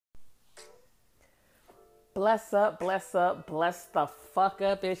Bless up, bless up, bless the fuck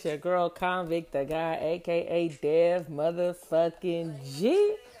up. It's your girl Convict the Guy, aka Dev motherfucking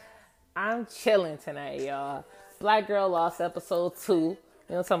G. I'm chilling tonight, y'all. Black Girl Lost episode 2. You know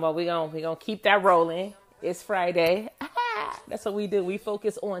what I'm talking about? We gonna keep that rolling. It's Friday. That's what we do. We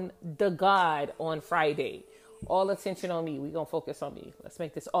focus on the God on Friday. All attention on me. We gonna focus on me. Let's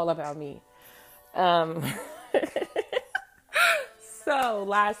make this all about me. So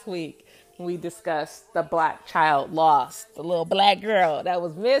last week we discussed the black child lost, the little black girl that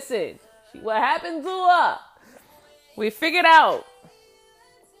was missing. What happened to her? We figured out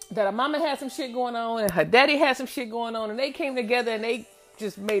that her mama had some shit going on and her daddy had some shit going on, and they came together and they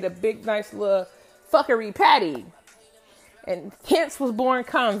just made a big, nice little fuckery patty. And hence was born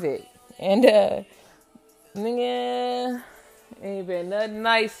Convict. And nigga, ain't been nothing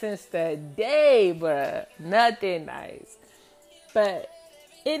nice since that day, bruh. Nothing nice. But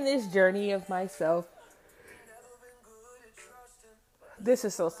in this journey of myself, this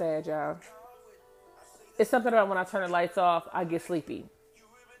is so sad, y'all. It's something about when I turn the lights off, I get sleepy.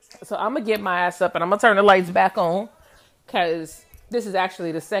 So I'm going to get my ass up and I'm going to turn the lights back on, because this is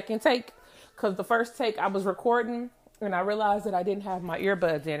actually the second take. Because the first take I was recording and I realized that I didn't have my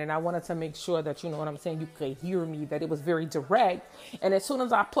earbuds in, and I wanted to make sure that, you know what I'm saying, you could hear me, that it was very direct. And as soon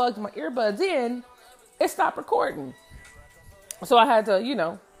as I plugged my earbuds in, it stopped recording. So I had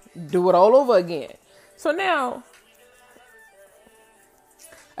to, do it all over again. So now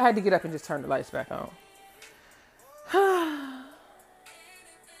I had to get up and just turn the lights back on.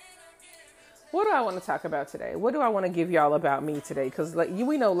 What do I want to talk about today? What do I want to give y'all about me today? Because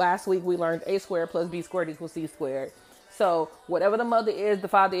we know last week we learned A squared plus B squared equals C squared. So whatever the mother is, the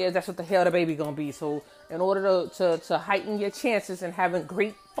father is, that's what the hell the baby gonna be. So in order to heighten your chances in having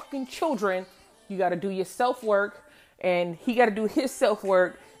great fucking children, you got to do your self-work. And he got to do his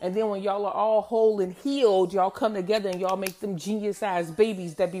self-work. And then when y'all are all whole and healed, y'all come together and y'all make them genius-sized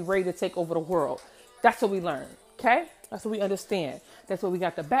babies that be ready to take over the world. That's what we learn. Okay? That's what we understand. That's what we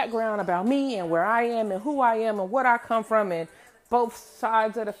got the background about me and where I am and who I am and what I come from and both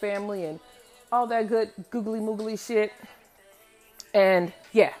sides of the family and all that good googly moogly shit. And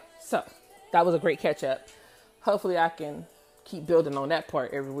yeah, so that was a great catch up. Hopefully I can keep building on that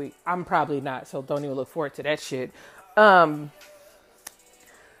part every week. I'm probably not, so don't even look forward to that shit. I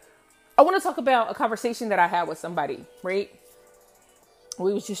want to talk about a conversation that I had with somebody, right?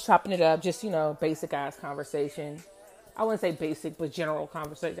 We was just chopping it up, just, basic ass conversation. I wouldn't say basic, but general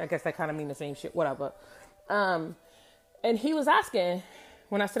conversation. I guess that kind of mean the same shit, whatever. And he was asking,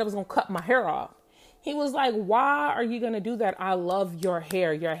 when I said I was going to cut my hair off, he was like, why are you going to do that? I love your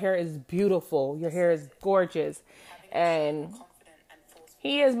hair. Your hair is beautiful. Your hair is gorgeous. And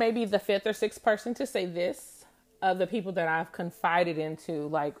he is maybe the 5th or 6th person to say this of the people that I've confided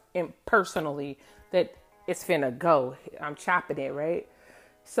into, personally, that it's finna go. I'm chopping it, right?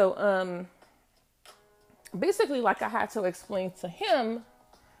 So, basically, I had to explain to him,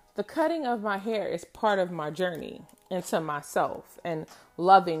 the cutting of my hair is part of my journey into myself and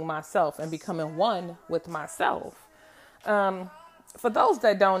loving myself and becoming one with myself. For those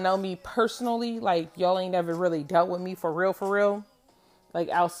that don't know me personally, y'all ain't never really dealt with me for real,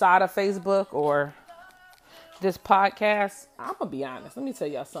 outside of Facebook or this podcast, I'm gonna be honest. Let me tell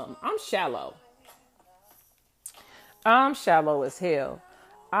y'all something. I'm shallow. I'm shallow as hell.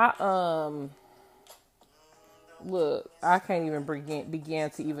 Look, I can't even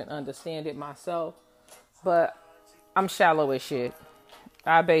begin to even understand it myself, but I'm shallow as shit.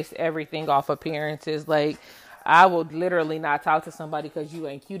 I base everything off appearances. I would literally not talk to somebody because you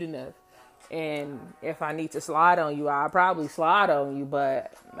ain't cute enough. And if I need to slide on you, I'll probably slide on you,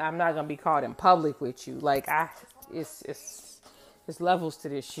 but I'm not going to be caught in public with you. It's levels to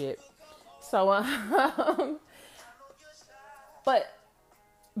this shit. So, but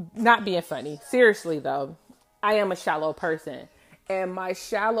not being funny. Seriously though, I am a shallow person, and my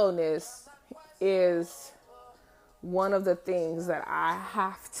shallowness is one of the things that I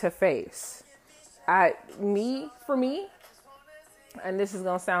have to face. For me, and this is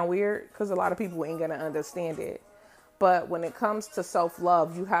going to sound weird because a lot of people ain't going to understand it, but when it comes to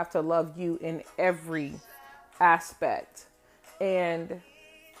self-love, you have to love you in every aspect. And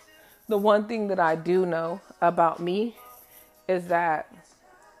the one thing that I do know about me is that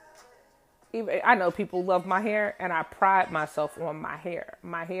I know people love my hair, and I pride myself on my hair.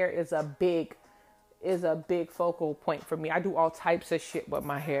 My hair is a big focal point for me. I do all types of shit with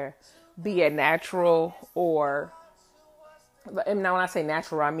my hair, be it natural or, and now when I say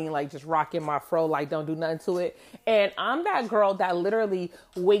natural, I mean just rocking my fro, don't do nothing to it. And I'm that girl that literally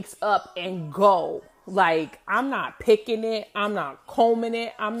wakes up and go. Like, I'm not picking it. I'm not combing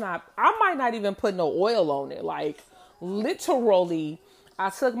it. I might not even put no oil on it. Like, literally, I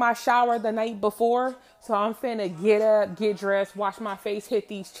took my shower the night before. So I'm finna get up, get dressed, wash my face, hit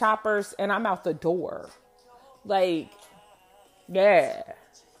these choppers, and I'm out the door. Like, yeah.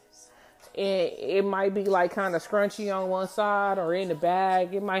 It might be like kind of scrunchy on one side or in the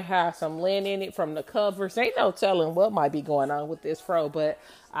bag. It might have some lint in it from the covers. Ain't no telling what might be going on with this fro, but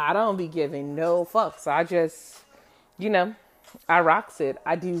I don't be giving no fucks. I just, I rocks it.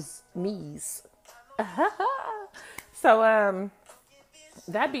 I do me's. So,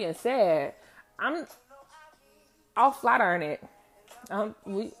 that being said, I'll flat iron it.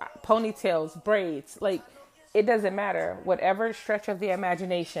 Ponytails, braids, like, it doesn't matter. Whatever stretch of the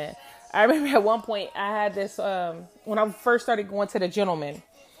imagination. I remember at one point I had this, when I first started going to the Gentleman,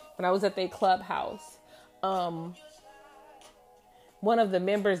 when I was at the clubhouse, one of the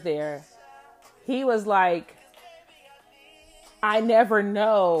members there, he was like, I never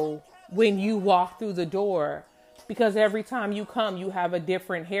know when you walk through the door because every time you come, you have a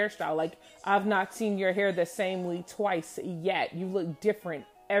different hairstyle. Like, I've not seen your hair the same way twice yet. You look different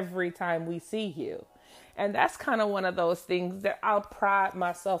every time we see you. And that's kind of one of those things that I'll pride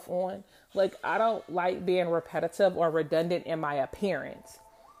myself on. Like, I don't like being repetitive or redundant in my appearance.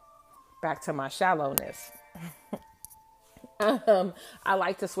 Back to my shallowness. I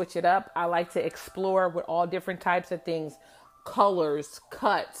like to switch it up. I like to explore with all different types of things. Colors,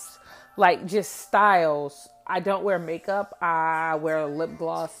 cuts, like just styles. I don't wear makeup. I wear lip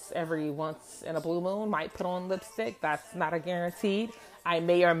gloss every once in a blue moon. Might put on lipstick. That's not a guaranteed. I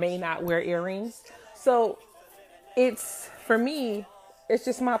may or may not wear earrings. So for me, it's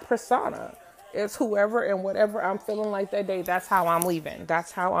just my persona. It's whoever and whatever I'm feeling like that day. That's how I'm leaving.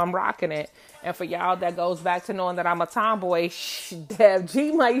 That's how I'm rocking it. And for y'all, that goes back to knowing that I'm a tomboy. Dev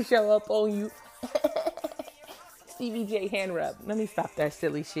G might show up on you. Stevie J hand rub. Let me stop that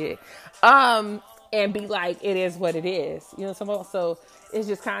silly shit. And be like, it is what it is. You know what I'm saying? So it's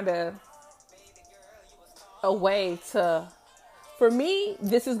just kind of a way to, for me,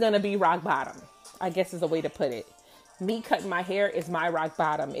 this is going to be rock bottom, I guess is a way to put it. Me cutting my hair is my rock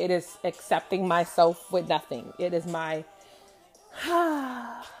bottom. It is accepting myself with nothing. It is my,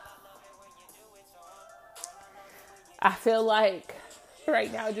 I feel like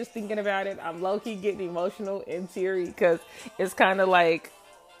right now, just thinking about it, I'm low-key getting emotional and teary because it's kind of like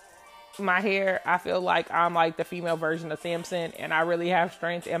my hair. I feel like I'm like the female version of Samson, and I really have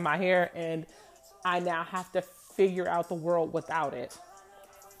strength in my hair, and I now have to figure out the world without it.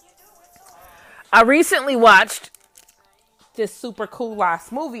 I recently watched this super cool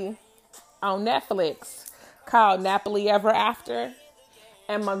ass movie on Netflix called Nappily Ever After.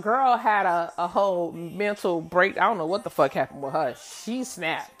 And my girl had a whole mental break. I don't know what the fuck happened with her. She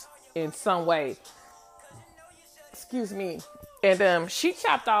snapped in some way. Excuse me. And she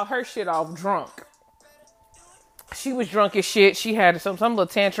chopped all her shit off drunk. She was drunk as shit. She had some little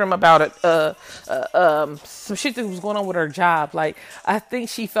tantrum about it. Some shit that was going on with her job. Like, I think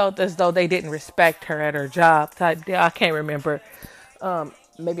she felt as though they didn't respect her at her job type deal. I can't remember.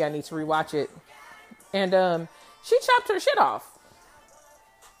 Maybe I need to rewatch it. And she chopped her shit off.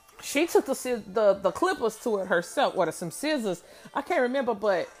 She took the clippers to it herself, or some scissors. I can't remember,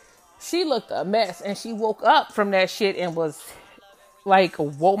 but she looked a mess, and she woke up from that shit and was like,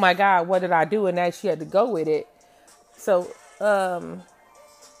 "Whoa, my God, what did I do?" And now she had to go with it. So, and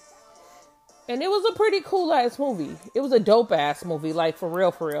it was a pretty cool ass movie. It was a dope ass movie, like for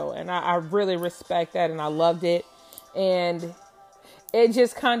real. And I really respect that, and I loved it. And it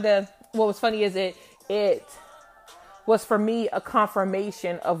just kind of, what was funny is it was for me a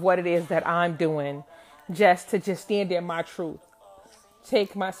confirmation of what it is that I'm doing, just to stand in my truth,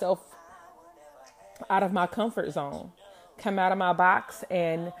 take myself out of my comfort zone, come out of my box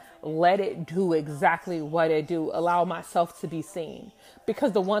and let it do exactly what it do. Allow myself to be seen.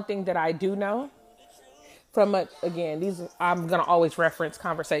 Because the one thing that I do know I'm going to always reference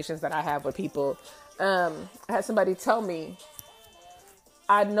conversations that I have with people. I had somebody tell me,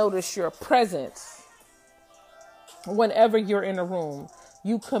 I notice your presence. Whenever you're in a room,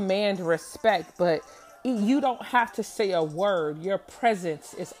 you command respect, but you don't have to say a word. Your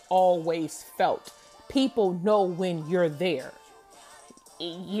presence is always felt. People know when you're there.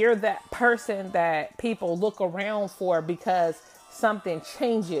 You're that person that people look around for because something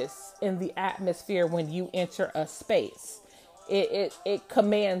changes in the atmosphere when you enter a space. You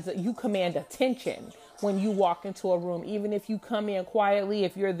command attention when you walk into a room. Even if you come in quietly,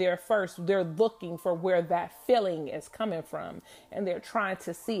 if you're there first, they're looking for where that feeling is coming from and they're trying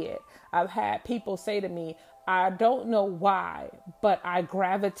to see it. I've had people say to me, I don't know why, but I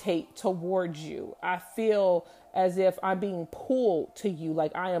gravitate towards you. I feel as if I'm being pulled to you,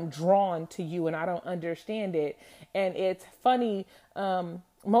 like I am drawn to you, and I don't understand it. And it's funny,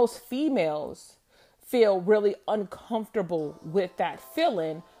 most females feel really uncomfortable with that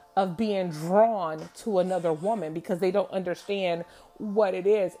feeling of being drawn to another woman because they don't understand what it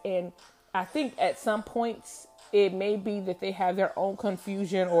is. And I think at some points it may be that they have their own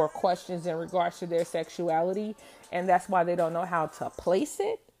confusion or questions in regards to their sexuality, and that's why they don't know how to place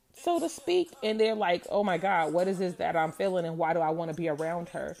it, so to speak. And they're like, oh my God, what is this that I'm feeling, and why do I want to be around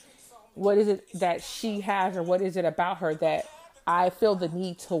her? What is it that she has, or what is it about her that I feel the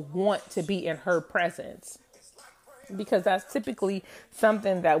need to want to be in her presence? Because that's typically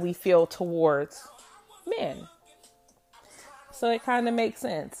something that we feel towards men. So it kind of makes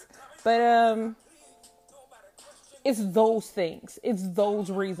sense. But it's those things. It's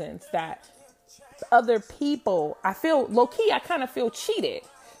those reasons that other people, I feel low key, I kind of feel cheated.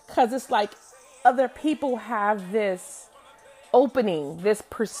 Because it's like other people have this opening, this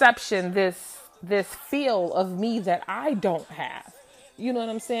perception, this feel of me that I don't have. You know what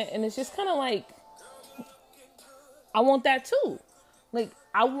I'm saying? And it's just kind of like, I want that too. Like,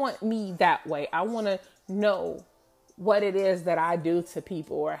 I want me that way. I want to know what it is that I do to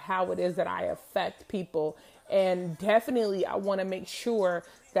people or how it is that I affect people. And definitely I want to make sure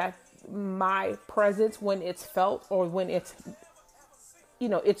that my presence, when it's felt or when it's,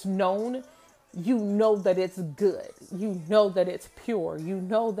 it's known, you know that it's good. You know that it's pure. You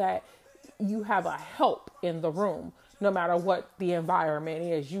know that you have a help in the room, no matter what the environment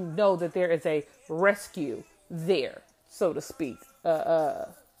is. You know that there is a rescue there, so to speak. I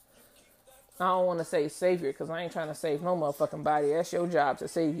don't want to say savior because I ain't trying to save no motherfucking body. That's your job to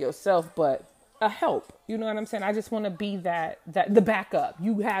save yourself, but a help. You know what I'm saying? I just want to be that the backup.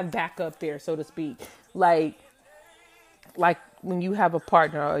 You have backup there, so to speak. Like when you have a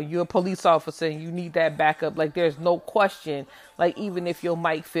partner or you're a police officer and you need that backup, like there's no question. Like even if your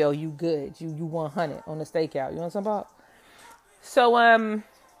mic fail, you good. You 100 on the stakeout. You know what I'm talking about? So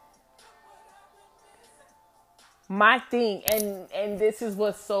my thing, and this is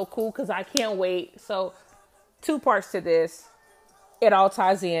what's so cool because I can't wait. So 2 parts to this. It all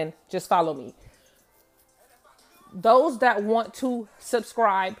ties in. Just follow me. Those that want to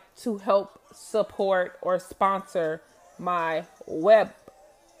subscribe to help support or sponsor my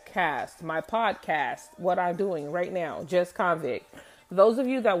webcast, my podcast, what I'm doing right now, Just Convict. Those of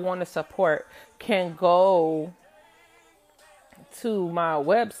you that want to support can go to my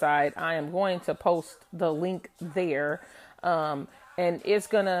website. I am going to post the link there. And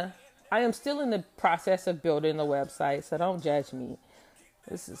I am still in the process of building the website, so don't judge me.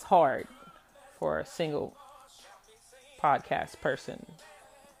 This is hard for a single podcast person.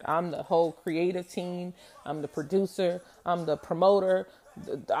 I'm the whole creative team. I'm the producer. I'm the promoter.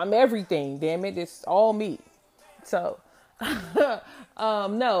 I'm everything. Damn it. It's all me. So,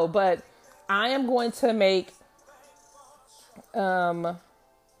 no, but I am going to make, and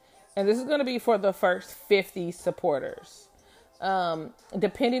this is going to be for the first 50 supporters.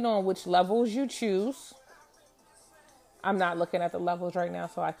 Depending on which levels you choose. I'm not looking at the levels right now,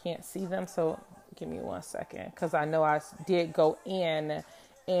 so I can't see them. So give me 1 second, because I know I did go in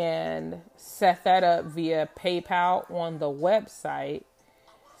and set that up via PayPal on the website.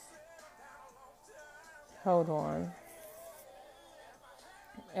 Hold on.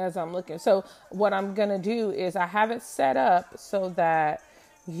 As I'm looking. So what I'm going to do is I have it set up so that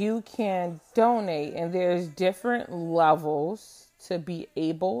you can donate, and there's different levels to be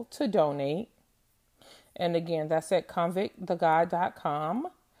able to donate. And again, that's at convicttheguy.com.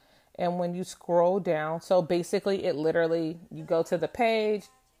 And when you scroll down, so basically it literally, you go to the page,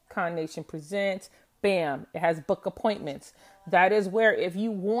 Con Nation Presents, bam, it has book appointments. That is where if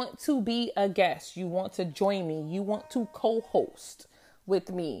you want to be a guest, you want to join me, you want to co-host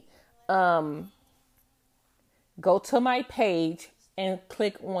with me, go to my page and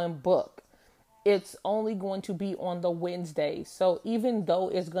click on book. It's only going to be on the Wednesday. So even though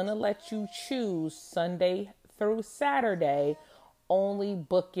it's going to let you choose Sunday through Saturday, only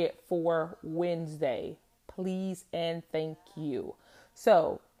book it for Wednesday. Please and thank you.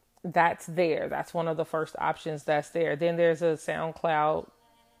 So that's there. That's one of the first options that's there. Then there's a SoundCloud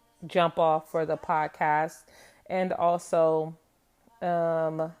jump off for the podcast, and also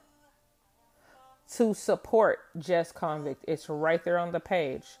to support Just Convict. It's right there on the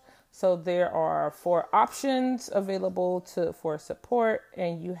page. So there are 4 options available for support,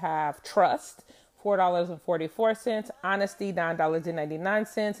 and you have trust $4.44. Honesty,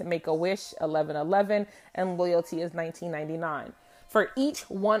 $9.99. Make-A-Wish, $11.11. And loyalty is $19.99. For each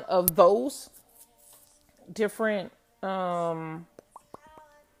one of those different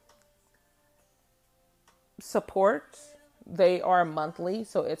supports, they are monthly,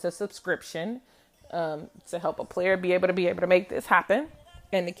 so it's a subscription to help a player be able to make this happen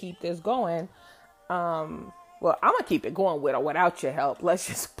and to keep this going. Well, I'm gonna keep it going with or without your help. Let's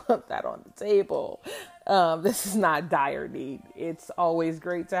just put that on the table. This is not dire need. It's always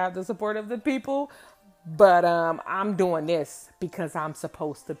great to have the support of the people, but I'm doing this because I'm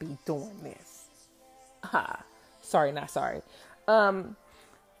supposed to be doing this. Sorry, not sorry.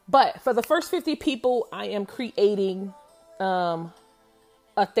 But for the first 50 people, I am creating a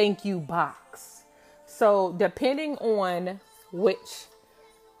thank you box. So depending on which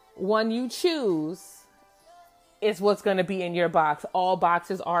one you choose is what's going to be in your box. All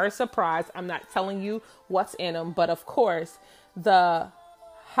boxes are a surprise. I'm not telling you what's in them, but of course, the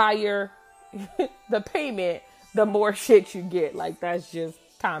higher the payment, the more shit you get. Like, that's just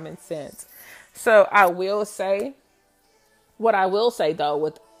common sense. So what I will say though,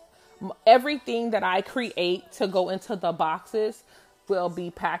 with everything that I create to go into the boxes will be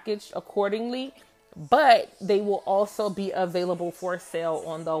packaged accordingly, but they will also be available for sale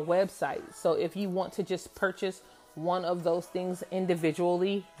on the website. So if you want to just purchase one of those things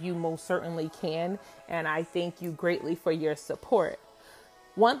individually, you most certainly can. And I thank you greatly for your support.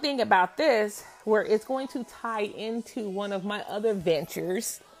 One thing about this, where it's going to tie into one of my other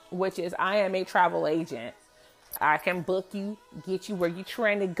ventures, which is I am a travel agent. I can book you, get you where you're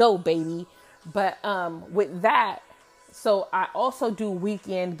trying to go, baby. But with that, so I also do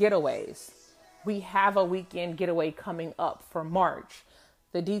weekend getaways. We have a weekend getaway coming up for March.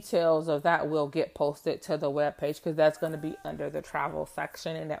 The details of that will get posted to the webpage because that's going to be under the travel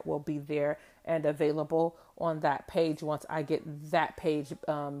section, and that will be there and available on that page once I get that page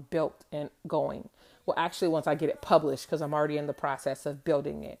built and going. Well, actually, once I get it published, because I'm already in the process of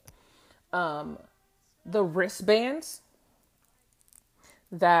building it. The wristbands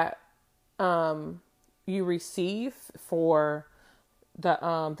that you receive for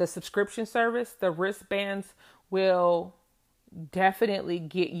the subscription service, the wristbands will definitely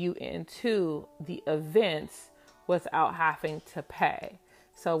get you into the events without having to pay.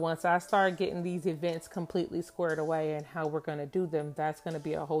 So once I start getting these events completely squared away and how we're going to do them, that's going to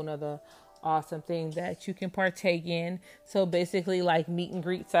be a whole nother awesome thing that you can partake in. So basically, like meet and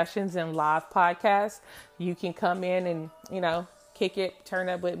greet sessions and live podcasts, you can come in and, kick it, turn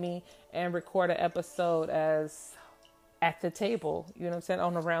up with me and record an episode as at the table,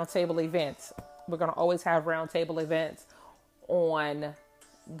 on the round table events. We're going to always have round table events on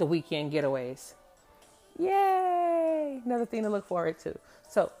the weekend getaways. Yay! Another thing to look forward to.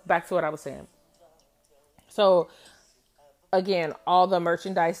 So back to what I was saying. So again, all the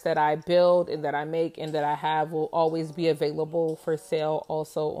merchandise that I build and that I make and that I have will always be available for sale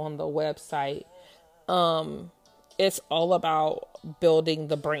also on the website. It's all about building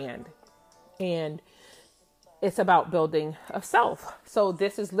the brand, and it's about building a self. So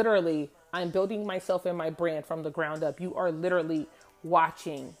this is literally, I'm building myself and my brand from the ground up. You are literally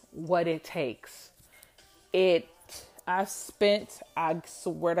watching what it takes. I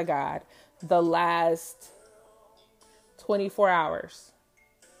swear to God, the last 24 hours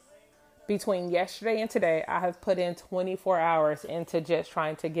between yesterday and today, I have put in 24 hours into just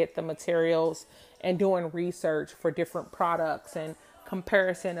trying to get the materials and doing research for different products and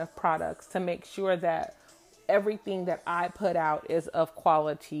comparison of products to make sure that everything that I put out is of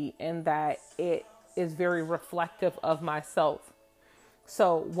quality and that it is very reflective of myself.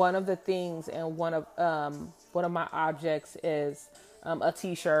 So one of the things and one of my objects is a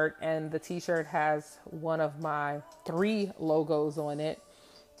t-shirt, and the t-shirt has one of my 3 logos on it,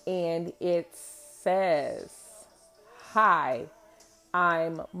 and it says, "Hi,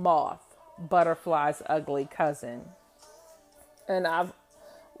 I'm Moth, Butterfly's ugly cousin." And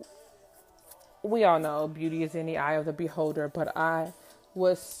we all know beauty is in the eye of the beholder, but I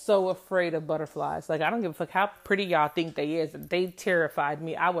was so afraid of butterflies. Like, I don't give a fuck how pretty y'all think they is. They terrified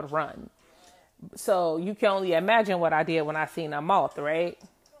me. I would run. So you can only imagine what I did when I seen a moth, right?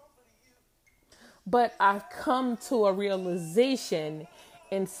 But I've come to a realization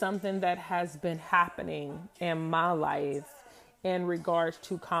in something that has been happening in my life in regards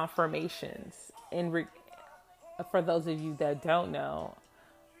to confirmations. For those of you that don't know,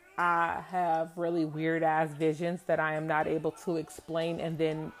 I have really weird ass visions that I am not able to explain, and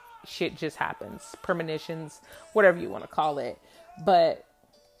then shit just happens. Premonitions, whatever you want to call it. But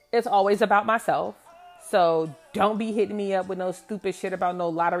it's always about myself. So don't be hitting me up with no stupid shit about no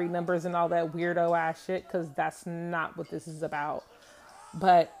lottery numbers and all that weirdo ass shit, because that's not what this is about.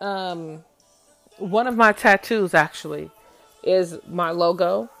 But one of my tattoos actually is my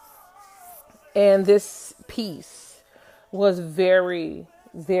logo. And this piece was very,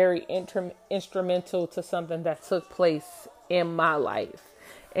 very instrumental to something that took place in my life.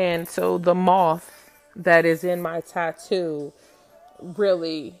 And so the moth that is in my tattoo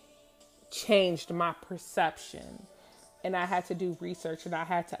really changed my perception. And I had to do research, and I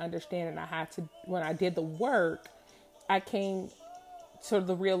had to understand, and when I did the work, I came to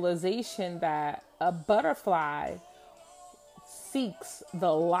the realization that a butterfly seeks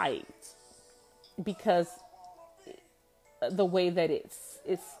the light, because the way that it's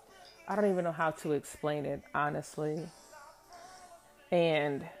I don't even know how to explain it, honestly.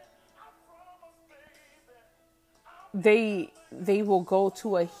 And they will go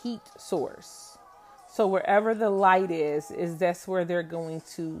to a heat source. So wherever the light is that's where they're going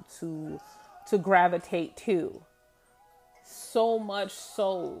to gravitate to. So much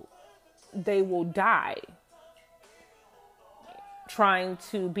so they will die trying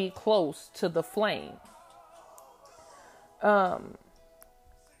to be close to the flame.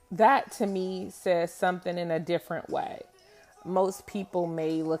 That to me says something in a different way. Most people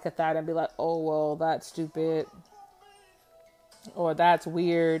may look at that and be like, oh, well, that's stupid, or that's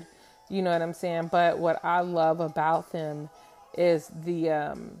weird. You know what I'm saying? But what I love about them is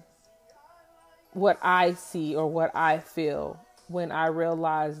the, what I see or what I feel when I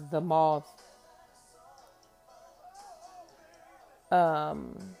realize the moth,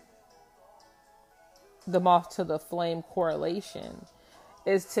 to the flame correlation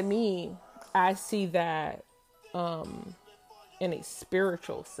is, to me, I see that in a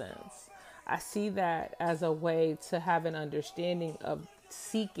spiritual sense. I see that as a way to have an understanding of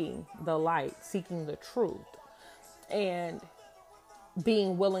seeking the light, seeking the truth, and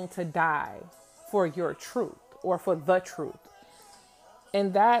being willing to die for your truth or for the truth.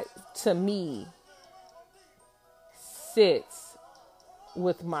 And that, to me, sits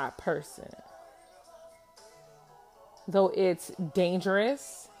with my person. Though it's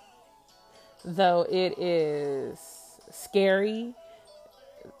dangerous, though it is scary,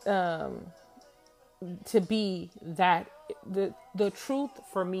 to be that, the truth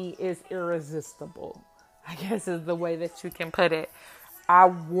for me is irresistible, I guess is the way that you can put it. I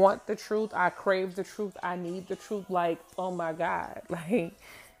want the truth. I crave the truth. I need the truth. Like, oh my God. Like,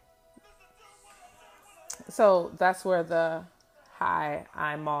 so that's where the "Hi,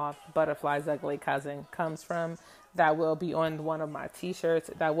 I'm Moth, Butterfly's Ugly Cousin" comes from. That will be on one of my t-shirts.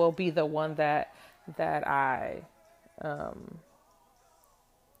 That will be the one that I,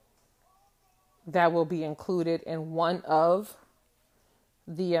 that will be included in one of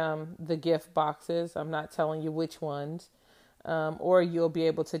the gift boxes. I'm not telling you which ones. Or you'll be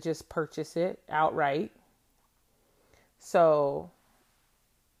able to just purchase it outright. So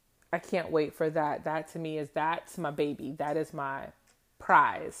I can't wait for that. That to me that's my baby. That is my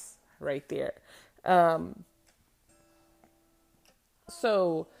prize right there.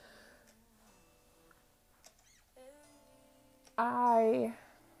 So I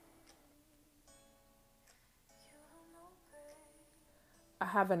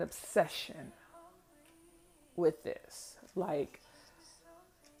have an obsession with this. Like,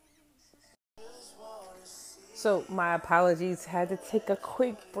 so my apologies, had to take a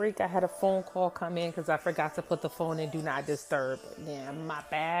quick break. I had a phone call come in because I forgot to put the phone in do not disturb. Damn, my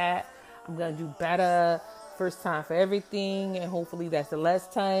bad. I'm gonna do better. First time for everything, and hopefully that's the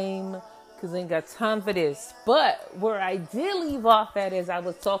last time, because I ain't got time for this. But where I did leave off at is I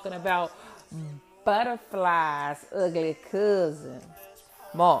was talking about Butterfly's ugly cousin,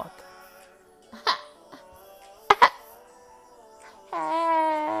 Moth.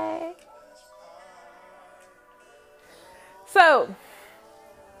 Hey. So,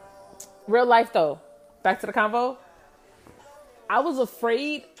 real life though, back to the convo. I was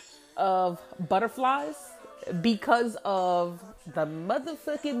afraid of butterflies because of the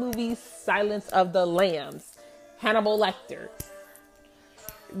motherfucking movie Silence of the Lambs. Hannibal Lecter.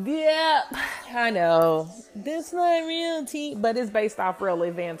 Yep, I know. This not real but it's based off real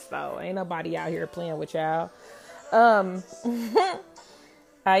events though. Ain't nobody out here playing with y'all.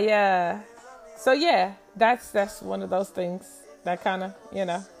 So yeah, that's one of those things that kind of,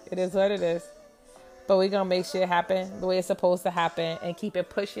 it is what it is. But we're going to make shit happen the way it's supposed to happen and keep it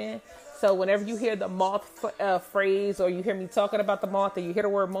pushing. So whenever you hear the moth phrase, or you hear me talking about the moth, or you hear the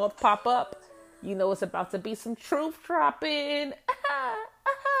word moth pop up, you know it's about to be some truth dropping.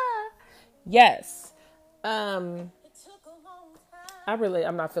 Yes.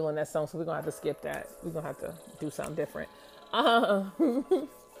 I'm not feeling that song, so we're gonna have to skip that. We're gonna have to do something different. Uh,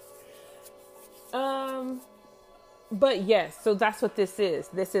 um, but yes, so that's what this is.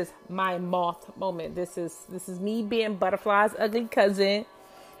 This is my moth moment. This is me being Butterfly's ugly cousin,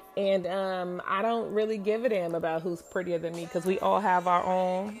 and I don't really give a damn about who's prettier than me because we all have our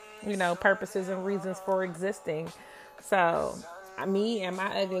own, purposes and reasons for existing. So, me and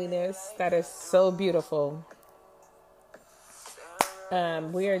my ugliness, that is so beautiful.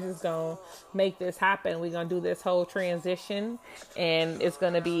 We are just gonna make this happen. We're gonna do this whole transition, and it's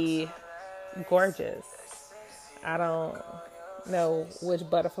gonna be gorgeous. I don't know which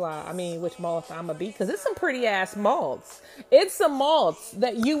moth I'm gonna be, because it's some pretty ass moths. It's some moths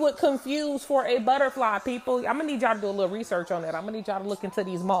that you would confuse for a butterfly, people. I'm gonna need y'all to do a little research on that. I'm gonna need y'all to look into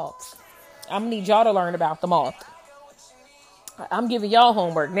these moths. I'm gonna need y'all to learn about the moth. I'm giving y'all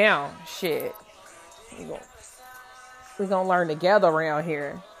homework now. Shit. We're gonna learn together around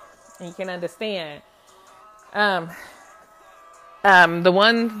here. And you can understand. The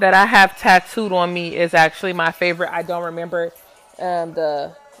one that I have tattooed on me is actually my favorite. I don't remember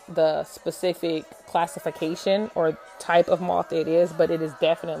the specific classification or type of moth it is, but it is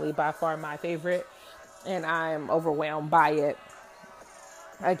definitely by far my favorite, and I am overwhelmed by it.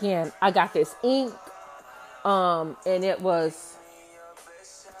 Again, I got this ink, and it was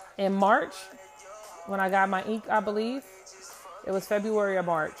in March when I got my ink, I believe. It was February or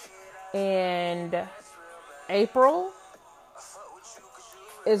March. And April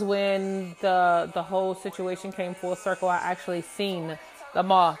is when the whole situation came full circle. I actually seen the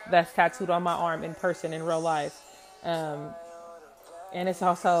moth that's tattooed on my arm in person in real life. And it's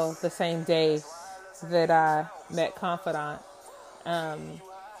also the same day that I met Confidant. A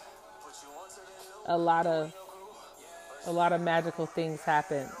lot of magical things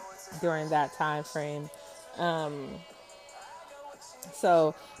happened during that time frame.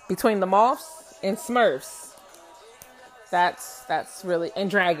 So between the moths and Smurfs, that's really, and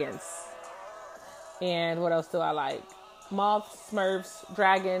dragons. And what else do I like? Moths, Smurfs,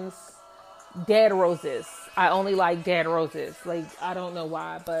 dragons, dead roses. I only like dead roses. Like, I don't know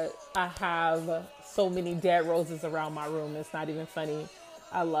why, but I have so many dead roses around my room. It's not even funny.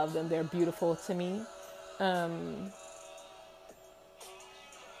 I love them. They're beautiful to me.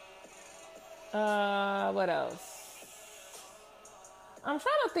 What else? I'm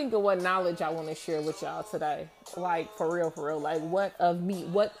trying to think of what knowledge I want to share with y'all today. Like, for real. Like, what of me,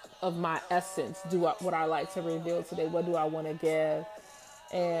 what of my essence would I like to reveal today? What do I want to give?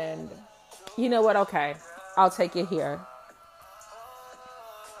 And you know what? Okay, I'll take it here.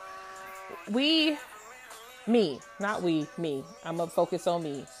 Me. I'm going to focus on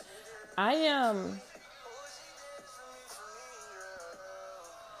me. I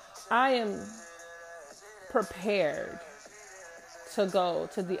am prepared to go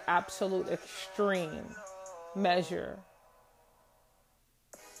to the absolute extreme measure,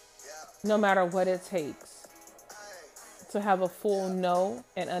 no matter what it takes, to have a full know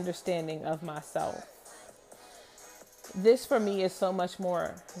and understanding of myself. This for me is so much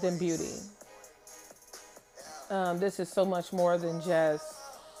more than beauty. This is so much more than just,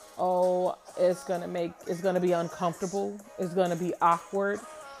 it's going to be uncomfortable. It's going to be awkward.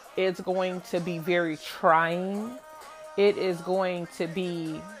 It's going to be very trying. It is going to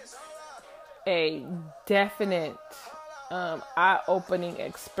be a definite eye-opening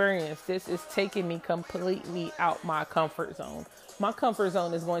experience. This is taking me completely out my comfort zone. My comfort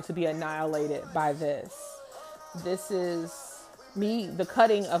zone is going to be annihilated by this. This is me, the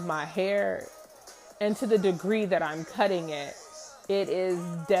cutting of my hair, and to the degree that I'm cutting it, it is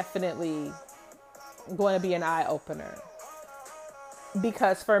definitely going to be an eye-opener.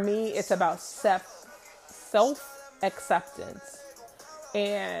 Because for me, it's about self-acceptance.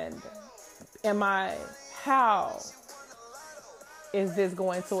 And how is this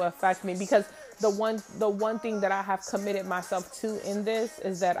going to affect me? Because the one thing that I have committed myself to in this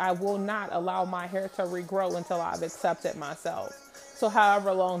is that I will not allow my hair to regrow until I've accepted myself. So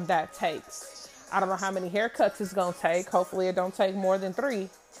however long that takes. I don't know how many haircuts it's going to take. Hopefully it don't take more than 3.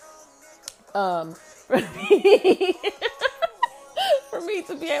 For me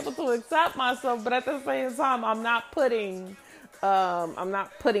to be able to accept myself, but at the same time, I'm not putting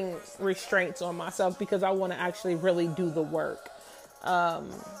restraints on myself because I want to actually really do the work. I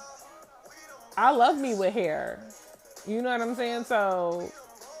love me with hair. You know what I'm saying? So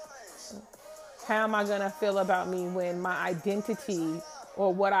how am I going to feel about me when my identity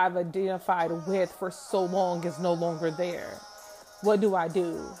or what I've identified with for so long is no longer there? What do I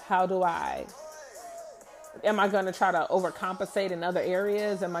do? Am I going to try to overcompensate in other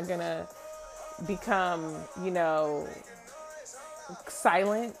areas? Am I going to become,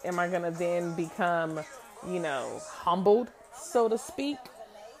 silent? Am I going to then become, humbled, so to speak,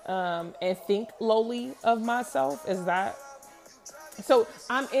 and think lowly of myself? Is that so?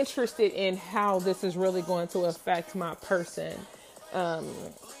 I'm interested in how this is really going to affect my person, and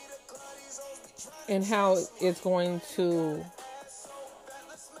how it's going to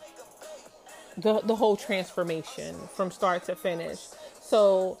the whole transformation from start to finish.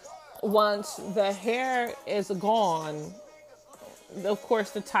 So once the hair is gone, of course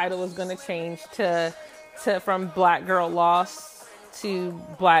the title is going to change to from Black Girl Lost to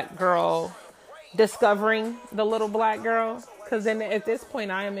Black Girl Discovering the Little Black Girl. Because then at this point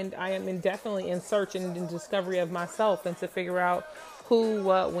I am definitely in search and in discovery of myself, and to figure out who,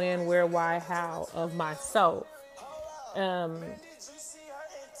 what, when, where, why, how of myself.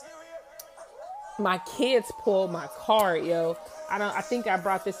 My kids pulled my card, yo. I think I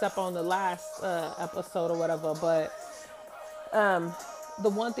brought this up on the last episode or whatever, but the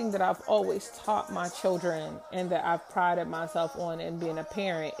one thing that I've always taught my children, and that I've prided myself on in being a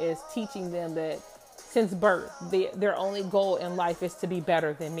parent, is teaching them that since birth, their only goal in life is to be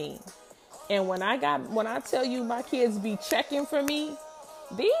better than me. And when I tell you my kids be checking for me,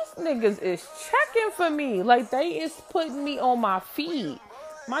 these niggas is checking for me. Like, they is putting me on my feet.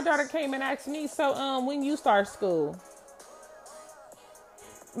 My daughter came and asked me, so when you start school?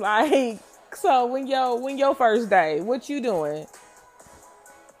 Like, so when your first day, what you doing?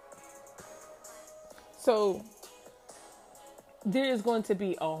 So there is going to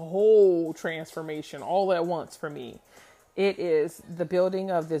be a whole transformation all at once for me. It is the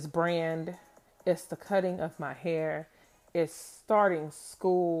building of this brand. It's the cutting of my hair. It's starting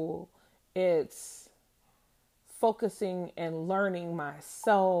school. It's focusing and learning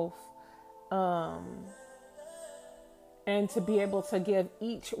myself. And to be able to give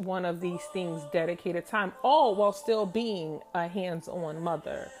each one of these things dedicated time, all while still being a hands-on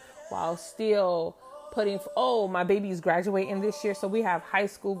mother, while still putting, my baby's graduating this year. So we have high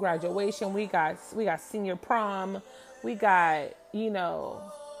school graduation. We got senior prom. We got,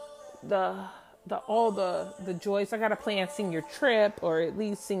 all the joys. I got to plan senior trip, or at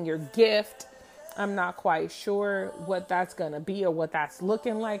least senior gift. I'm not quite sure what that's going to be or what that's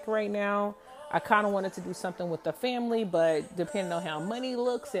looking like right now. I kind of wanted to do something with the family, but depending on how money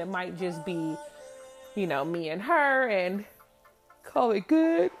looks, it might just be, me and her and call it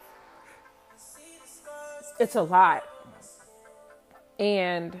good. It's a lot.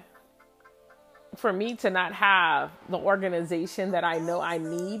 And for me to not have the organization that I know I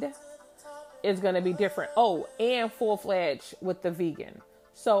need is going to be different. Oh, and full-fledged with the vegan.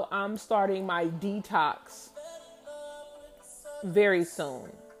 So I'm starting my detox very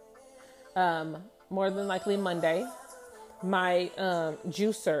soon. More than likely Monday. My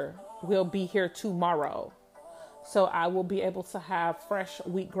juicer will be here tomorrow. So I will be able to have fresh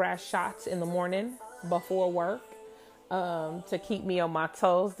wheatgrass shots in the morning before work, to keep me on my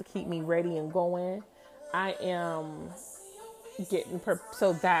toes, to keep me ready and going. I am getting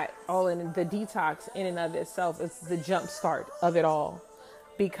so that all in the detox in and of itself is the jump start of it all,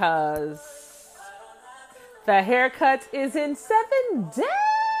 because the haircut is in 7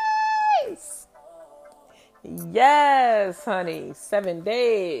 days. Yes, honey, 7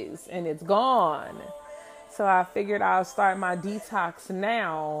 days and it's gone. So I figured I'll start my detox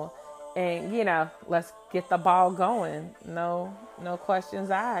now, and let's get the ball going. No questions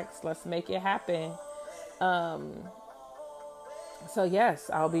asked. Let's make it happen. So yes,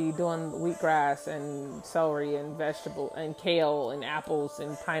 I'll be doing wheatgrass and celery and vegetable and kale and apples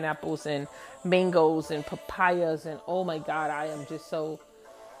and pineapples and mangoes and papayas, and oh my God, I am just so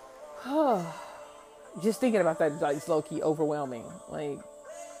just thinking about that, like, it's low-key overwhelming. Like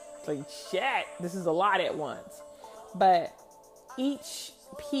shit, this is a lot at once. But each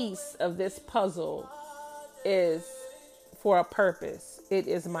piece of this puzzle is for a purpose. It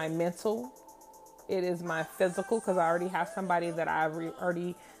is my mental. It is my physical, because I already have somebody that I've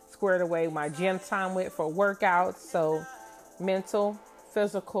already squared away my gym time with for workouts. So mental,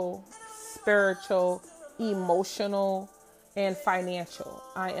 physical, spiritual, emotional, and financial.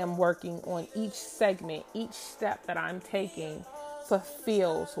 I am working on each segment, each step that I'm taking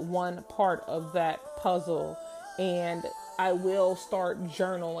fulfills one part of that puzzle. And I will start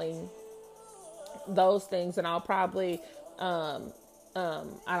journaling those things, and I'll probably, I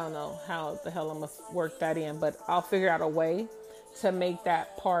don't know how the hell I'm going to work that in, but I'll figure out a way to make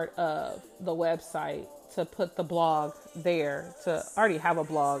that part of the website, to put the blog there. I already have a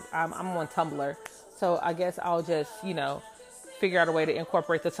blog. I'm on Tumblr. So I guess I'll just, figure out a way to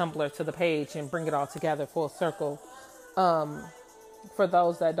incorporate the Tumblr to the page and bring it all together full circle. for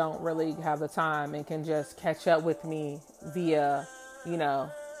those that don't really have the time and can just catch up with me via,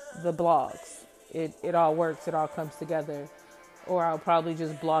 the blogs. It all works. It all comes together. Or I'll probably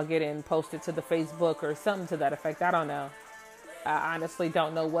just blog it and post it to the Facebook or something to that effect. I don't know. I honestly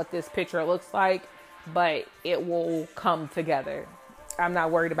don't know what this picture looks like, but it will come together. I'm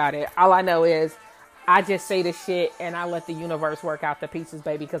not worried about it. All I know is I just say the shit and I let the universe work out the pieces,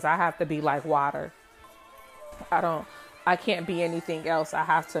 baby, because I have to be like water. I can't be anything else. I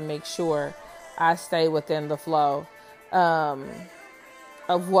have to make sure I stay within the flow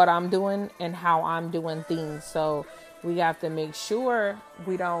of what I'm doing and how I'm doing things. So we have to make sure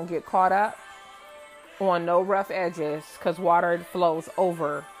we don't get caught up on no rough edges, because water flows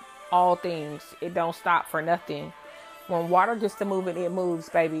over all things. It don't stop for nothing. When water gets to moving, it moves,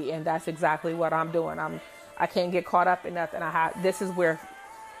 baby. And that's exactly what I'm doing. I can't get caught up in nothing. This is where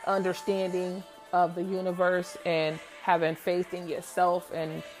understanding of the universe and having faith in yourself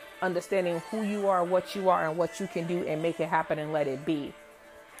and understanding who you are, what you are, and what you can do and make it happen and let it be.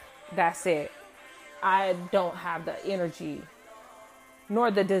 That's it. I don't have the energy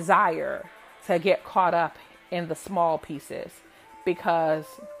nor the desire to get caught up in the small pieces, because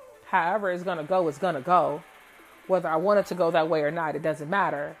however it's going to go, it's going to go. Whether I want it to go that way or not, it doesn't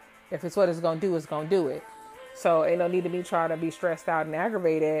matter. If it's what it's going to do, it's going to do it. So ain't no need to be trying to be stressed out and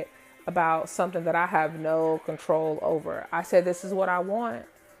aggravated about something that I have no control over. I said, this is what I want,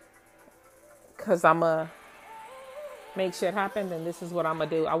 because I'm going to make shit happen, and this is what I'm going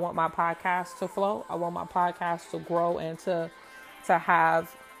to do. I want my podcast to flow. I want my podcast to grow and to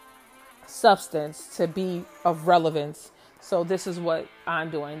have substance, to be of relevance. So this is what I'm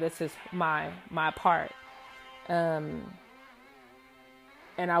doing. This is my part. And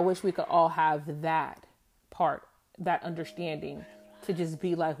I wish we could all have that part, that understanding, to just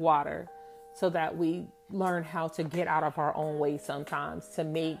be like water, so that we learn how to get out of our own way sometimes, to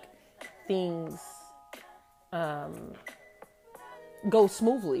make things go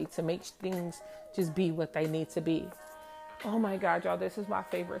smoothly, to make things just be what they need to be. Oh my God, y'all, this is my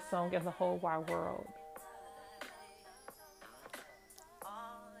favorite song in the whole wide world.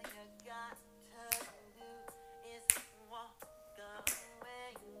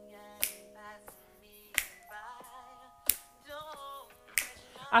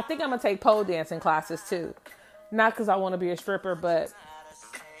 I think I'm going to take pole dancing classes too. Not because I want to be a stripper, but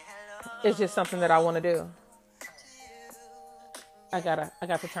it's just something that I want to do. I got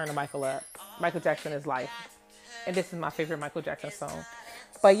to turn the Michael up. Michael Jackson is life. And this is my favorite Michael Jackson song.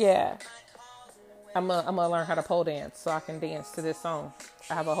 But yeah, I'm gonna learn how to pole dance so I can dance to this song.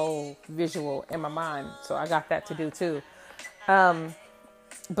 I have a whole visual in my mind, so I got that to do too.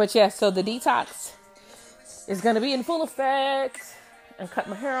 But yeah, so the detox is going to be in full effect, and cut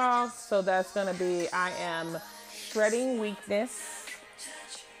my hair off. So that's going to be, I am shredding weakness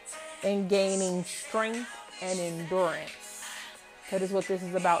and gaining strength and endurance. That is what this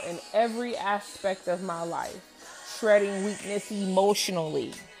is about in every aspect of my life. Shredding weakness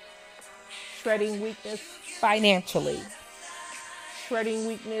emotionally. Shredding weakness financially. Shredding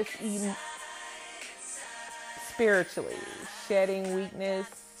weakness spiritually. Shedding weakness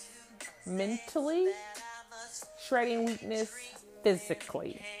mentally. Shredding weakness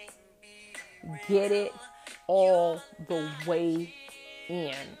physically. Get it all the way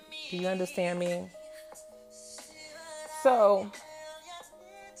in. Do you understand me? So,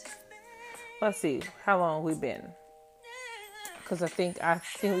 let's see how long we've been. Because I think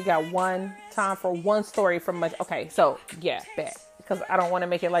we got one time for one story from my... Okay, so, yeah, bet. Because I don't want to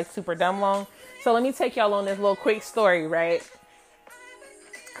make it like super dumb long. So, let me take y'all on this little quick story, right?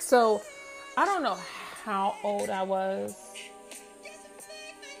 So, I don't know how old I was.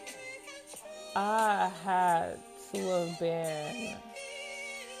 I had to have been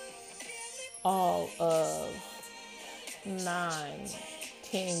all of 9,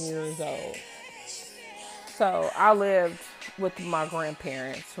 10 years old. So I lived with my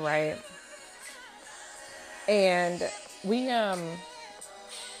grandparents, right? And we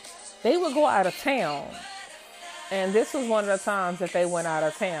they would go out of town. And this was one of the times that they went out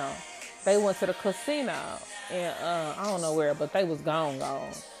of town. They went to the casino, and I don't know where, but they was gone.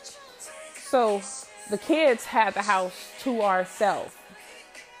 So the kids had the house to ourselves.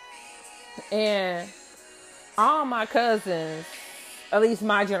 And all my cousins, at least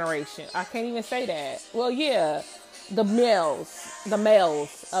my generation, I can't even say that. Well, yeah, the males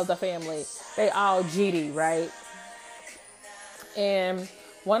of the family, they all GD, right? And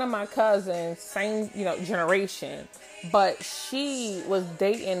one of my cousins, same, generation, but she was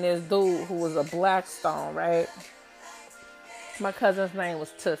dating this dude who was a Blackstone, right? My cousin's name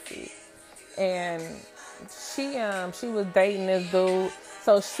was Tussy. And she was dating this dude.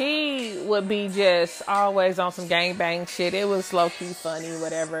 So she would be just always on some gangbang shit. It was low key funny,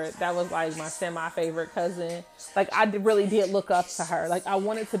 whatever. That was like my semi favorite cousin. Like I really did look up to her. Like I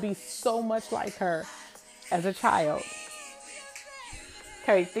wanted to be so much like her as a child.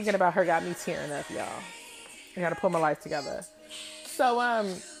 Okay, thinking about her got me tearing up, y'all. I gotta put my life together. So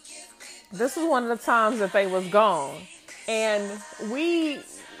this is one of the times that they was gone, and we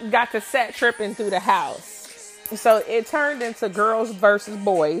got to set tripping through the house. So it turned into girls versus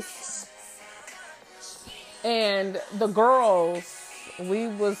boys. And the girls, we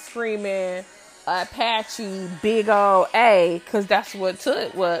was screaming Apache big old A, because that's what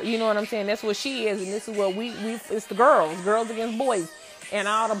Toot was. You know what I'm saying? That's what she is. And this is what we it's the girls against boys. And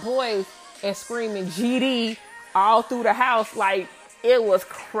all the boys and screaming GD all through the house. Like, it was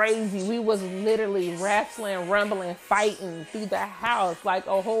crazy. We was literally wrestling, rumbling, fighting through the house. Like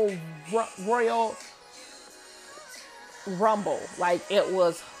a whole royal rumble. Like, it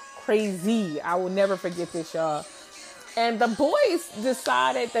was crazy. I will never forget this, y'all. And the boys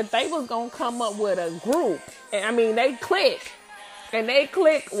decided that they was gonna come up with a group. And I mean, they clicked. And they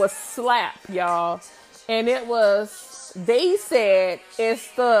click was slap, y'all. And it was, they said it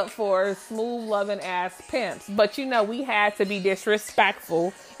stood for smooth loving ass pimps. But you know, we had to be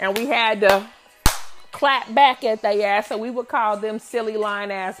disrespectful. And we had to clap back at their ass. So we would call them silly line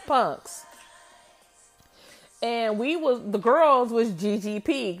ass punks. And the girls was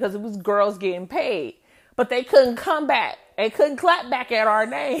GGP, because it was girls getting paid. But they couldn't come back. They couldn't clap back at our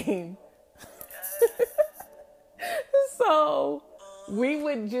name. So we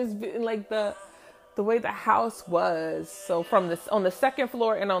would just be like the way the house was. So on the second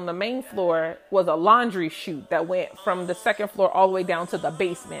floor and on the main floor was a laundry chute that went from the second floor all the way down to the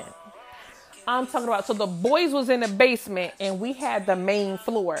basement. I'm talking about, so the boys was in the basement and we had the main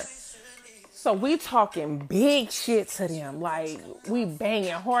floor. So we talking big shit to them. Like, we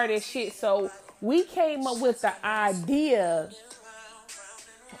banging hard as shit. So we came up with the idea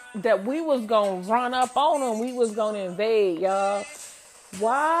that we was going to run up on them. We was going to invade, y'all.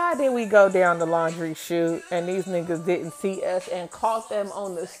 Why did we go down the laundry chute and these niggas didn't see us and caught them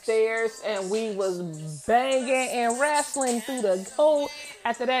on the stairs, and we was banging and wrestling through the whole,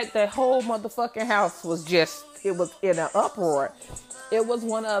 after that, the whole motherfucking house was just, it was in an uproar. It was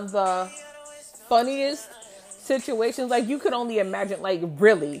one of the funniest situations. Like, you could only imagine, like,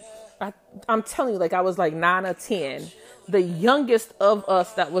 really, I'm telling you, like, I was like 9 or 10. The youngest of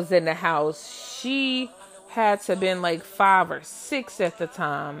us that was in the house, she had to have been like 5 or 6 at the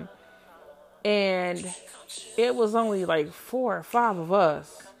time. And it was only like 4 or 5 of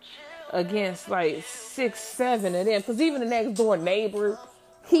us against like 6, 7 of them. Because even the next door neighbor,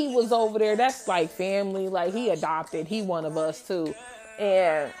 he was over there. That's like family. Like, he adopted. He one of us too.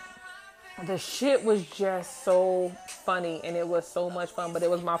 And the shit was just so funny, and it was so much fun. But it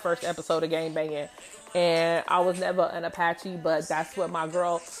was my first episode of gang banging, and I was never an Apache, but that's what my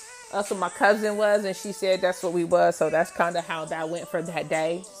cousin was, and she said that's what we was. So that's kind of how that went for that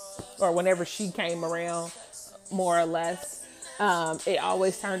day, or whenever she came around, more or less. It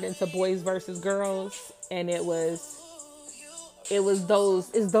always turned into boys versus girls, and it was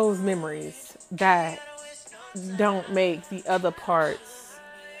those memories that don't make the other parts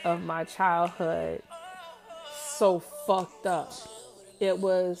of my childhood so fucked up. It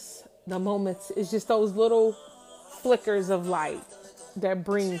was the moments, it's just those little flickers of light that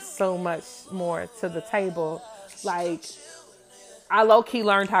bring so much more to the table. Like, I low-key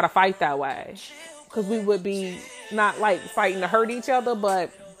learned how to fight that way, because we would be not like fighting to hurt each other, but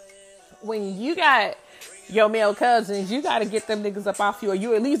when you got your male cousins, you got to get them niggas up off you, or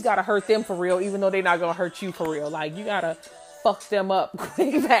you at least got to hurt them for real, even though they're not gonna hurt you for real. Like, you gotta fuck them up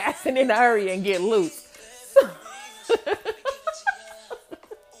quick, fast, and in a hurry and get loose.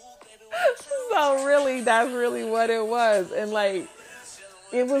 So really, that's really what it was. And like,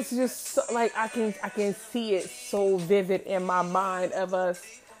 it was just so, like, I can see it so vivid in my mind of us.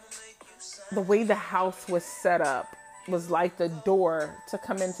 The way the house was set up was like the door to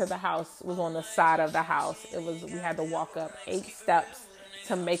come into the house was on the side of the house. We had to walk up 8 steps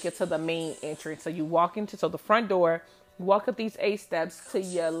to make it to the main entrance. So you walk into the front door. Walk up these 8 steps. To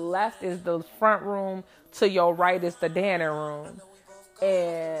your left is the front room. To your right is the dining room.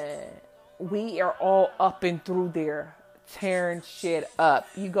 And we are all up and through there, tearing shit up.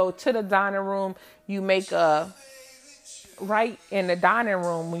 You go to the dining room. You make a right in the dining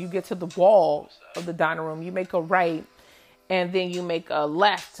room. When you get to the wall of the dining room, you make a right. And then you make a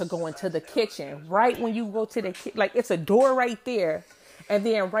left to go into the kitchen. Right when you go to the kitchen, like, it's a door right there. And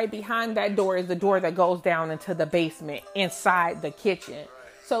then right behind that door is the door that goes down into the basement inside the kitchen.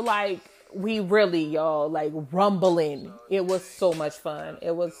 So like, we really, y'all, like rumbling. It was so much fun.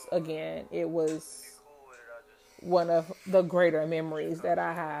 It was, again, it was one of the greater memories that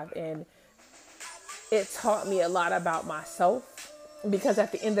I have. And it taught me a lot about myself, because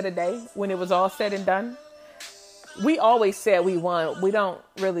at the end of the day, when it was all said and done, we always said we won. We don't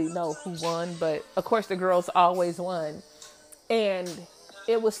really know who won, but of course the girls always won. And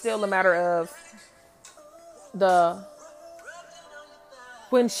it was still a matter of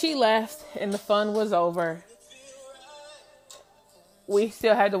when she left and the fun was over, we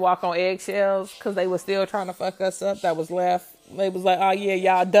still had to walk on eggshells because they were still trying to fuck us up that was left. They was like, oh yeah,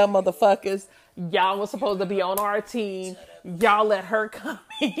 y'all dumb motherfuckers. Y'all was supposed to be on our team. Y'all let her come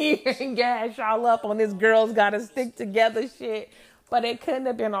here and gas y'all up on this girls gotta stick together shit. But it couldn't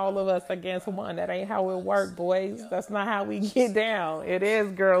have been all of us against one. That ain't how it worked, boys. That's not how we get down. It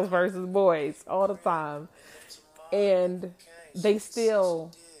is girls versus boys all the time. And they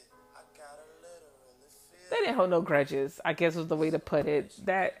didn't hold no grudges, I guess was the way to put it,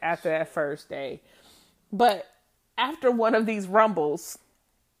 that after that first day. But after one of these rumbles,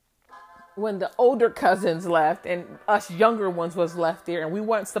 when the older cousins left and us younger ones was left there and we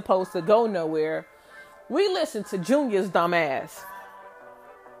weren't supposed to go nowhere, we listened to Junior's dumb ass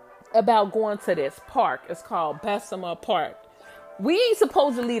about going to this park. It's called Bessemer Park. We ain't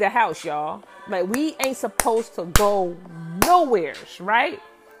supposed to leave the house, y'all. Like, we ain't supposed to go nowhere, right?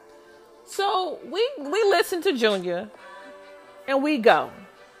 So we listen to Junior and we go.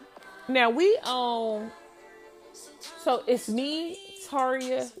 Now so it's me,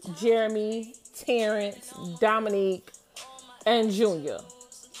 Taria, Jeremy, Terrence, Dominique, and Junior.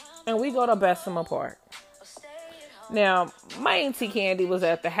 And we go to Bessemer Park. Now, my Auntie Candy was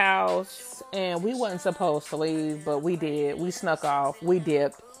at the house and we wasn't supposed to leave, but we did. We snuck off. We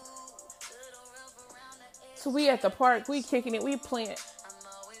dipped. So we at the park, we kicking it, we playing.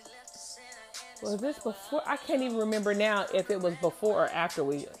 Was this before? I can't even remember now if it was before or after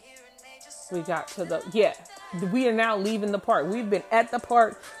we got to we are now leaving the park. We've been at the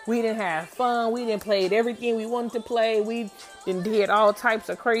park. We didn't have fun. We didn't play everything we wanted to play. We did all types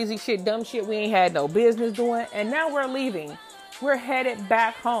of crazy shit, dumb shit we ain't had no business doing. And now we're leaving. We're headed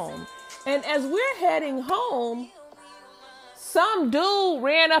back home. And as we're heading home, some dude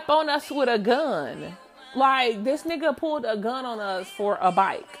ran up on us with a gun. Like, this nigga pulled a gun on us for a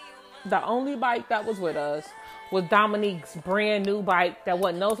bike. The only bike that was with us was Dominique's brand new bike that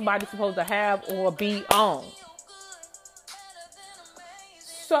wasn't nobody supposed to have or be on.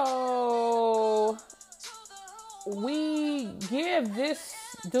 So we give this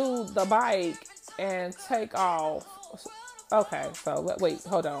dude the bike and take off. Okay, so wait,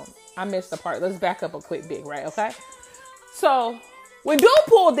 hold on. I missed the part. Let's back up a quick bit, right? Okay. So when dude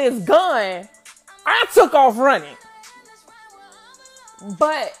pulled this gun, I took off running.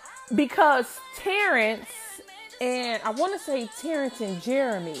 But because Terrence and I want to say Terrence and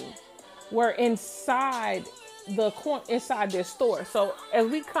Jeremy were inside this store. So as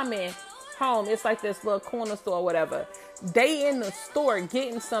we come in home, it's like this little corner store or whatever. They in the store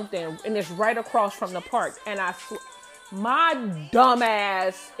getting something and it's right across from the park. And my dumb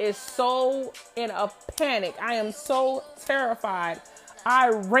ass is so in a panic. I am so terrified. I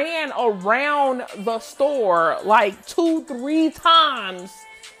ran around the store like 2-3 times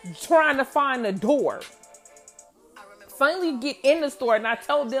trying to find the door. Finally get in the store and I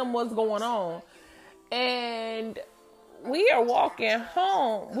tell them what's going on. And we are walking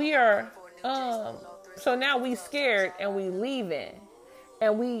home. We are, so now we scared and we leaving.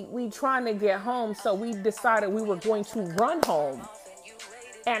 And we trying to get home. So we decided we were going to run home.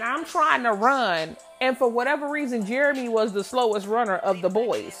 And I'm trying to run. And for whatever reason, Jeremy was the slowest runner of the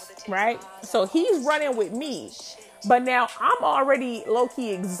boys, right? So he's running with me. But now I'm already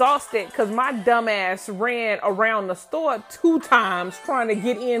low-key exhausted because my dumb ass ran around the store 2 times trying to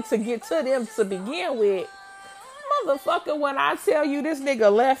get to them to begin with. Motherfucker, when I tell you this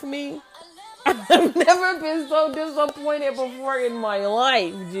nigga left me, I've never been so disappointed before in my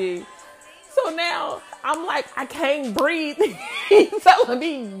life, G. So now I'm like, I can't breathe. He's telling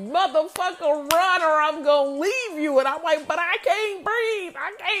me, motherfucker, run or I'm gonna leave you. And I'm like, but I can't breathe.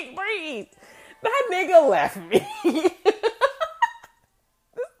 I can't breathe. That nigga left me. This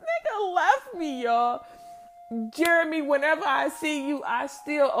nigga left me, y'all. Jeremy, whenever I see you, I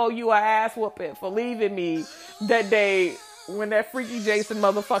still owe you an ass whooping for leaving me that day when that freaky Jason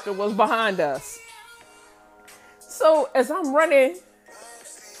motherfucker was behind us. So as I'm running,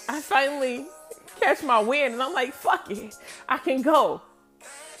 I finally catch my wind and I'm like, fuck it, I can go.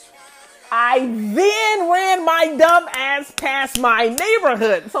 I then ran my dumb ass past my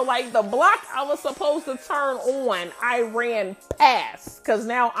neighborhood. So like the block I was supposed to turn on, I ran past. Cause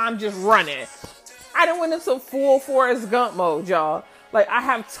now I'm just running. I done went into full Forrest Gump mode, y'all. Like I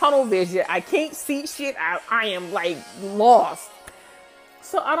have tunnel vision. I can't see shit. I am like lost.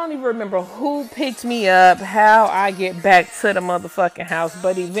 So I don't even remember who picked me up, how I get back to the motherfucking house.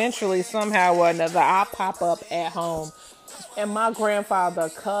 But eventually, somehow or another, I pop up at home. And my grandfather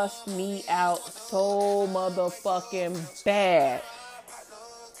cussed me out so motherfucking bad.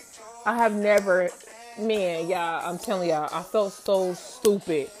 I have never, man, y'all, I'm telling y'all, I felt so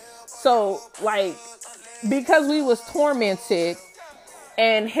stupid. So, like, because we was tormented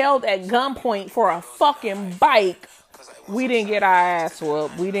and held at gunpoint for a fucking bike, we didn't get our ass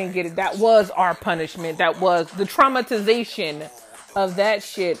whooped. We didn't get it. That was our punishment. That was the traumatization of that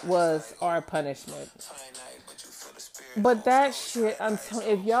shit was our punishment. But that shit, I'm telling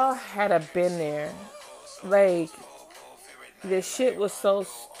you, if y'all had a been there, like, this shit was so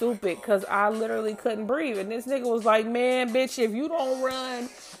stupid because I literally couldn't breathe. And this nigga was like, man, bitch, if you don't run,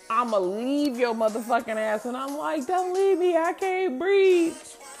 I'ma leave your motherfucking ass. And I'm like, don't leave me. I can't breathe.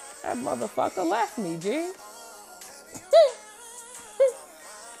 That motherfucker left me, G.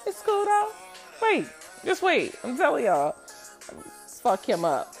 It's cool though. Wait, just wait. I'm telling y'all. Fuck him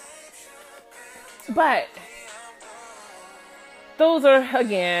up. But those are,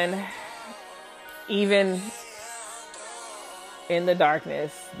 again, even in the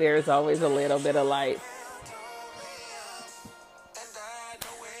darkness, there's always a little bit of light.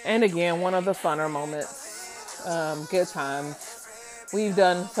 And again, one of the funner moments. Good times. We've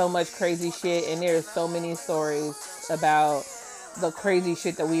done so much crazy shit, and there's so many stories about the crazy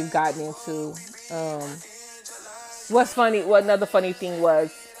shit that we've gotten into. What's funny, what another funny thing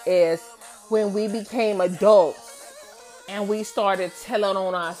is when we became adults and we started telling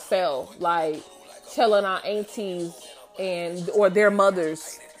on ourselves, like telling our aunties or their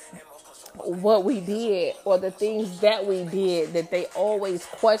mothers what we did or the things that we did that they always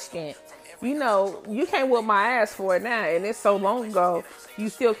questioned. You know, you can't whoop my ass for it now, and it's so long ago, you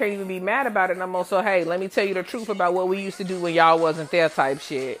still can't even be mad about it no more. So, hey, let me tell you the truth about what we used to do when y'all wasn't there type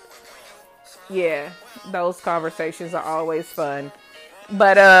shit. Yeah, those conversations are always fun.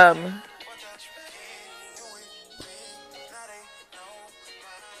 But,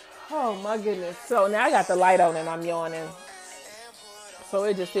 oh my goodness. So now I got the light on and I'm yawning. So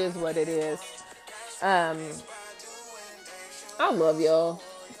it just is what it is. I love y'all.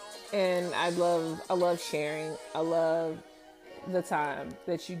 And I love sharing. I love the time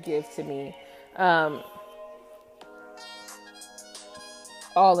that you give to me.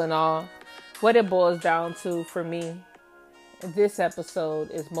 All in all, what it boils down to for me, this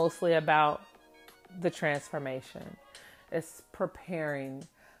episode is mostly about the transformation. It's preparing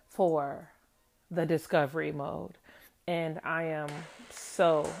for the discovery mode. And I am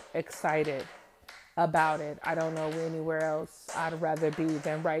so excited about it. I don't know anywhere else I'd rather be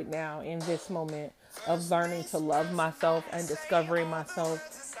than right now in this moment of learning to love myself and discovering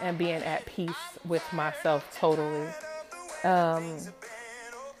myself and being at peace with myself totally.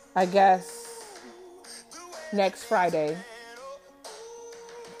 I guess next Friday,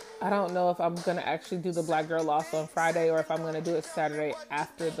 I don't know if I'm going to actually do the Black Girl Lost on Friday or if I'm going to do it Saturday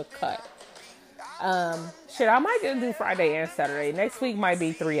after the cut. I might just do Friday and Saturday. Next week might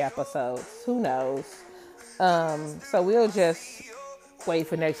be 3 episodes. Who knows? So we'll just wait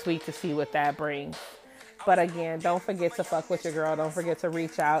for next week to see what that brings. But again, don't forget to fuck with your girl. Don't forget to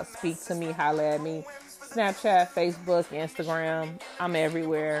reach out, speak to me, holler at me. Snapchat, Facebook, Instagram. I'm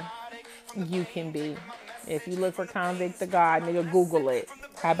everywhere you can be. If you look for Convict the God, nigga, Google it.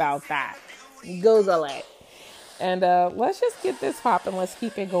 How about that? Google it. And let's just get this popping. Let's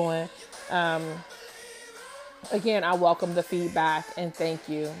keep it going. Again, I welcome the feedback and thank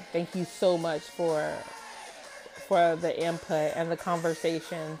you. Thank you so much for the input and the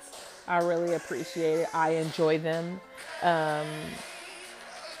conversations. I really appreciate it. I enjoy them. I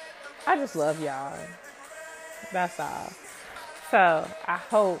just love y'all. That's all. So I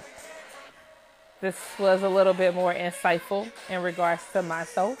hope this was a little bit more insightful in regards to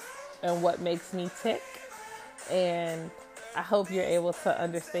myself and what makes me tick. And I hope you're able to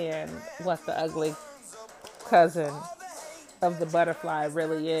understand what the ugly cousin of the butterfly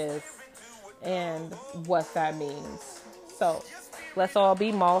really is and what that means. So let's all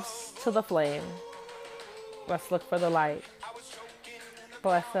be moths to the flame. Let's look for the light.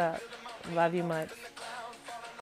 Bless up. Love you much.